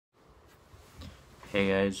Hey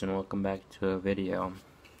guys, and welcome back to a video.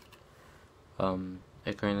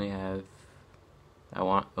 I currently have,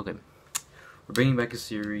 we're bringing back a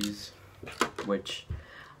series, which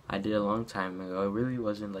I did a long time ago. It really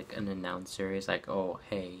wasn't like an announced series, like, oh,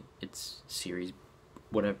 hey, it's series,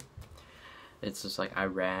 whatever. It's just like, I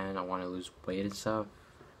want to lose weight and stuff.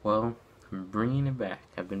 Well, I'm bringing it back.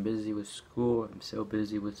 I've been busy with school, I'm so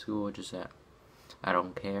busy with school, just that I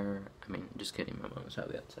don't care. I mean, just kidding. My mom's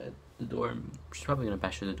probably outside the door. She's probably gonna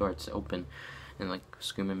bash through the door. It's open, and like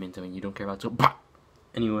scream at me and tell me you don't care about school.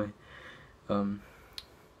 Anyway, so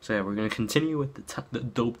yeah, we're gonna continue with the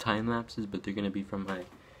dope time lapses, but they're gonna be from my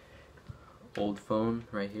old phone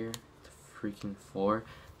right here, the freaking floor.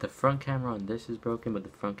 The front camera on this is broken, but the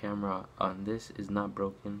front camera on this is not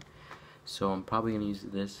broken. So I'm probably gonna use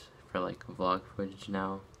this for like vlog footage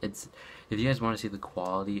now. If you guys want to see the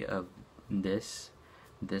quality of this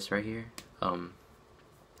right here,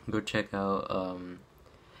 go check out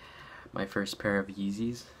my first pair of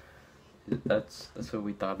Yeezys. That's what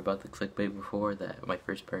we thought about the clickbait before, that my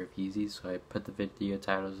first pair of Yeezys. So I put the video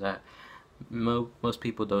titles that most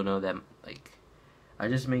people don't know that, like, I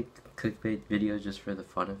just make clickbait videos just for the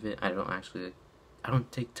fun of it. I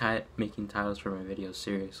don't take making titles for my videos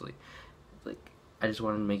seriously. Like, I just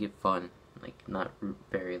want to make it fun, like not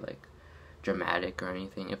very like dramatic or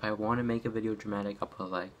anything. If I want to make a video dramatic, I'll put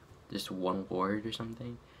like just one word or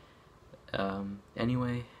something.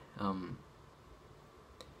 Anyway,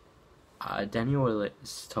 Daniel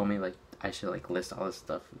told me like I should like list all the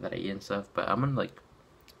stuff that I eat and stuff, but I'm gonna like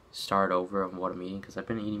start over on what I'm eating, because I've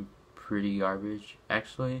been eating pretty garbage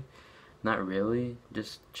actually. Not really,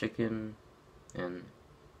 just chicken and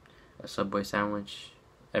a Subway sandwich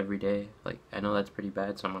every day. Like, I know that's pretty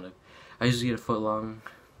bad, so I usually get a foot long,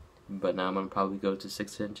 but now I'm gonna probably go to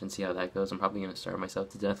 6-inch and see how that goes. I'm probably gonna starve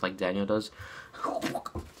myself to death like Daniel does.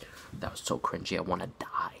 That was so cringy, I wanna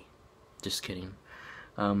die. Just kidding.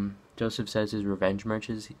 Joseph says his revenge merch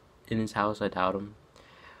is in his house. I doubt him.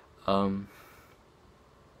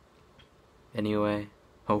 Anyway,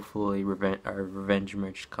 hopefully our revenge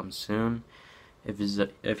merch comes soon. If his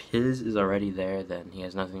is already there, then he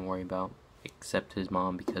has nothing to worry about except his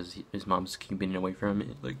mom, because his mom's keeping it away from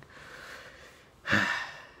it. Like,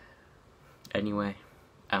 anyway,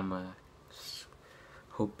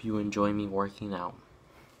 hope you enjoy me working out.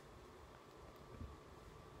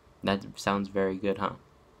 That sounds very good, huh?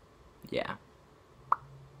 Yeah.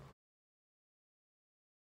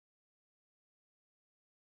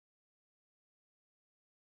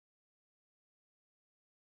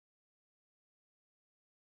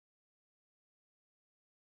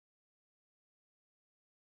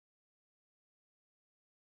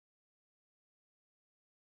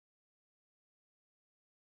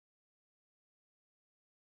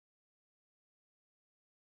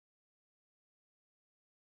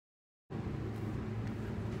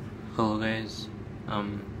 Hello guys,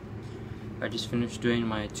 I just finished doing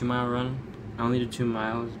my 2-mile run. I only did 2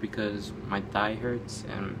 miles because my thigh hurts,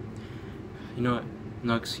 and you know what,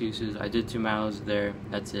 no excuses. I did 2 miles there,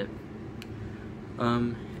 that's it.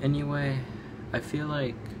 Anyway, I feel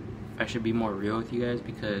like I should be more real with you guys,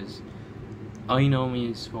 because all you know me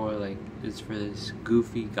is for this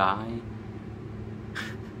goofy guy.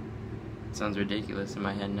 It sounds ridiculous in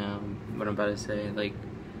my head now, what I'm about to say. Like,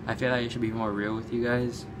 I feel like I should be more real with you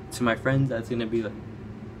guys. To my friends, that's gonna be like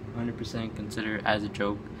 100% considered as a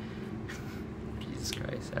joke. Jesus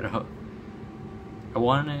Christ, I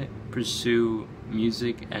want to pursue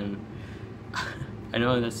music, and I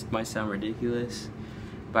know that might sound ridiculous,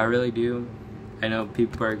 but I really do. I know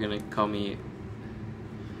people are gonna call me,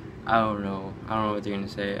 I don't know what they're gonna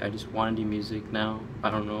say. I just want to do music now. I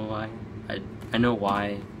don't know why. I know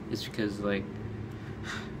why. It's because, like,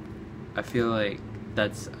 I feel like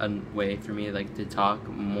that's a way for me, like, to talk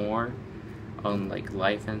more on like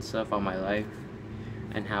life and stuff, on my life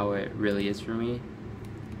and how it really is for me.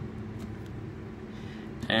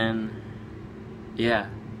 And yeah,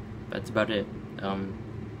 that's about it.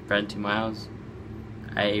 Ran 2 miles.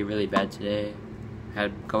 I ate really bad today.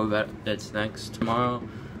 Had go about that's next. Tomorrow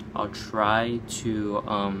I'll try to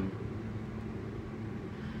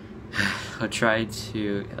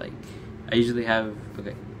like, I usually have,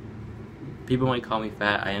 okay, people might call me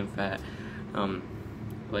fat. I am fat.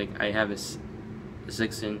 Like, I have a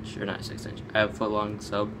 6-inch, or not 6-inch, I have a foot-long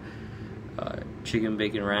sub, chicken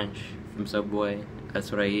bacon ranch from Subway.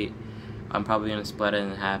 That's what I eat. I'm probably gonna split it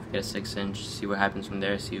in half, get a 6-inch, see what happens from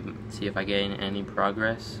there, see if I gain any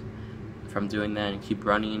progress from doing that, and keep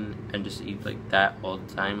running and just eat like that all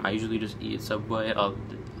the time. I usually just eat Subway all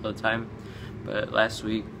the time, but last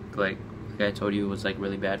week, like I told you, it was like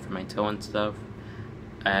really bad for my toe and stuff.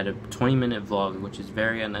 I had a 20-minute vlog, which is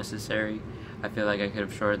very unnecessary. I feel like I could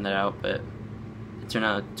have shortened that out, but it turned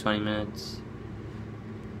out 20 minutes.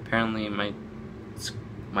 Apparently my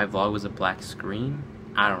vlog was a black screen.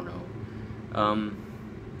 I don't know.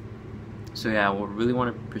 So yeah, I really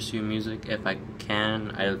want to pursue music if I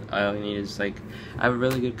can. All I need is like, I have a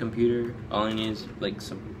really good computer. All I need is like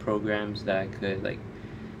some programs that I could like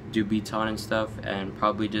do beats on and stuff, and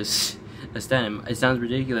probably just stand. It sounds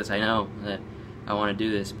ridiculous, I know that I want to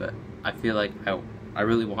do this, but I feel like I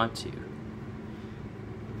really want to.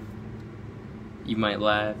 You might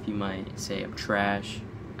laugh, you might say I'm trash.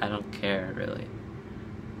 I don't care really.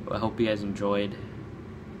 I hope you guys enjoyed.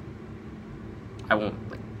 I won't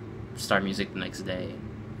like start music the next day.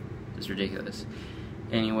 It's ridiculous.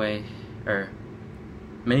 Anyway, or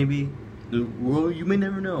maybe, well, you may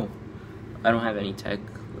never know. I don't have any tech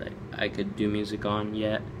that I could do music on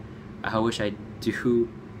yet. I wish I do.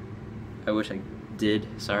 I wish I did,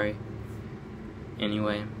 sorry.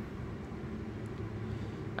 Anyway,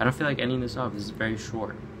 I don't feel like ending this off. This is very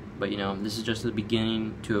short. But you know, this is just the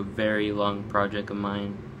beginning to a very long project of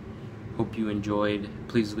mine. Hope you enjoyed.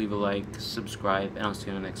 Please leave a like, subscribe, and I'll see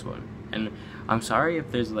you in the next one. And I'm sorry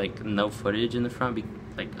if there's like no footage in the front,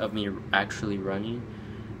 like of me actually running,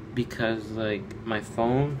 because like my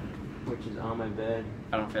phone, which is on my bed,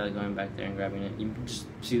 I don't feel like going back there and grabbing it. You just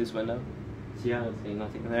see this window? See how there's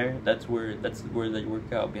nothing there? That's where they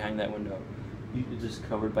work out, behind that window. It's just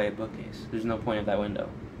covered by a bookcase. There's no point of that window.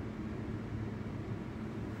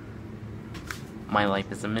 My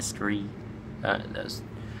life is a mystery. I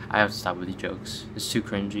have to stop with these jokes. It's too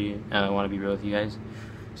cringy, and I want to be real with you guys.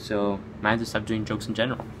 So, I have to stop doing jokes in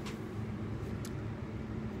general.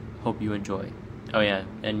 Hope you enjoy. Oh yeah,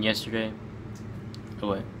 and yesterday...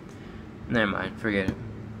 Oh wait. Never mind, forget it.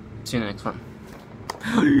 See you in the next one.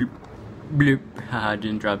 Bloop. Haha, I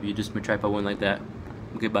didn't drop you, just my tripod went like that.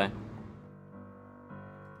 Okay, bye.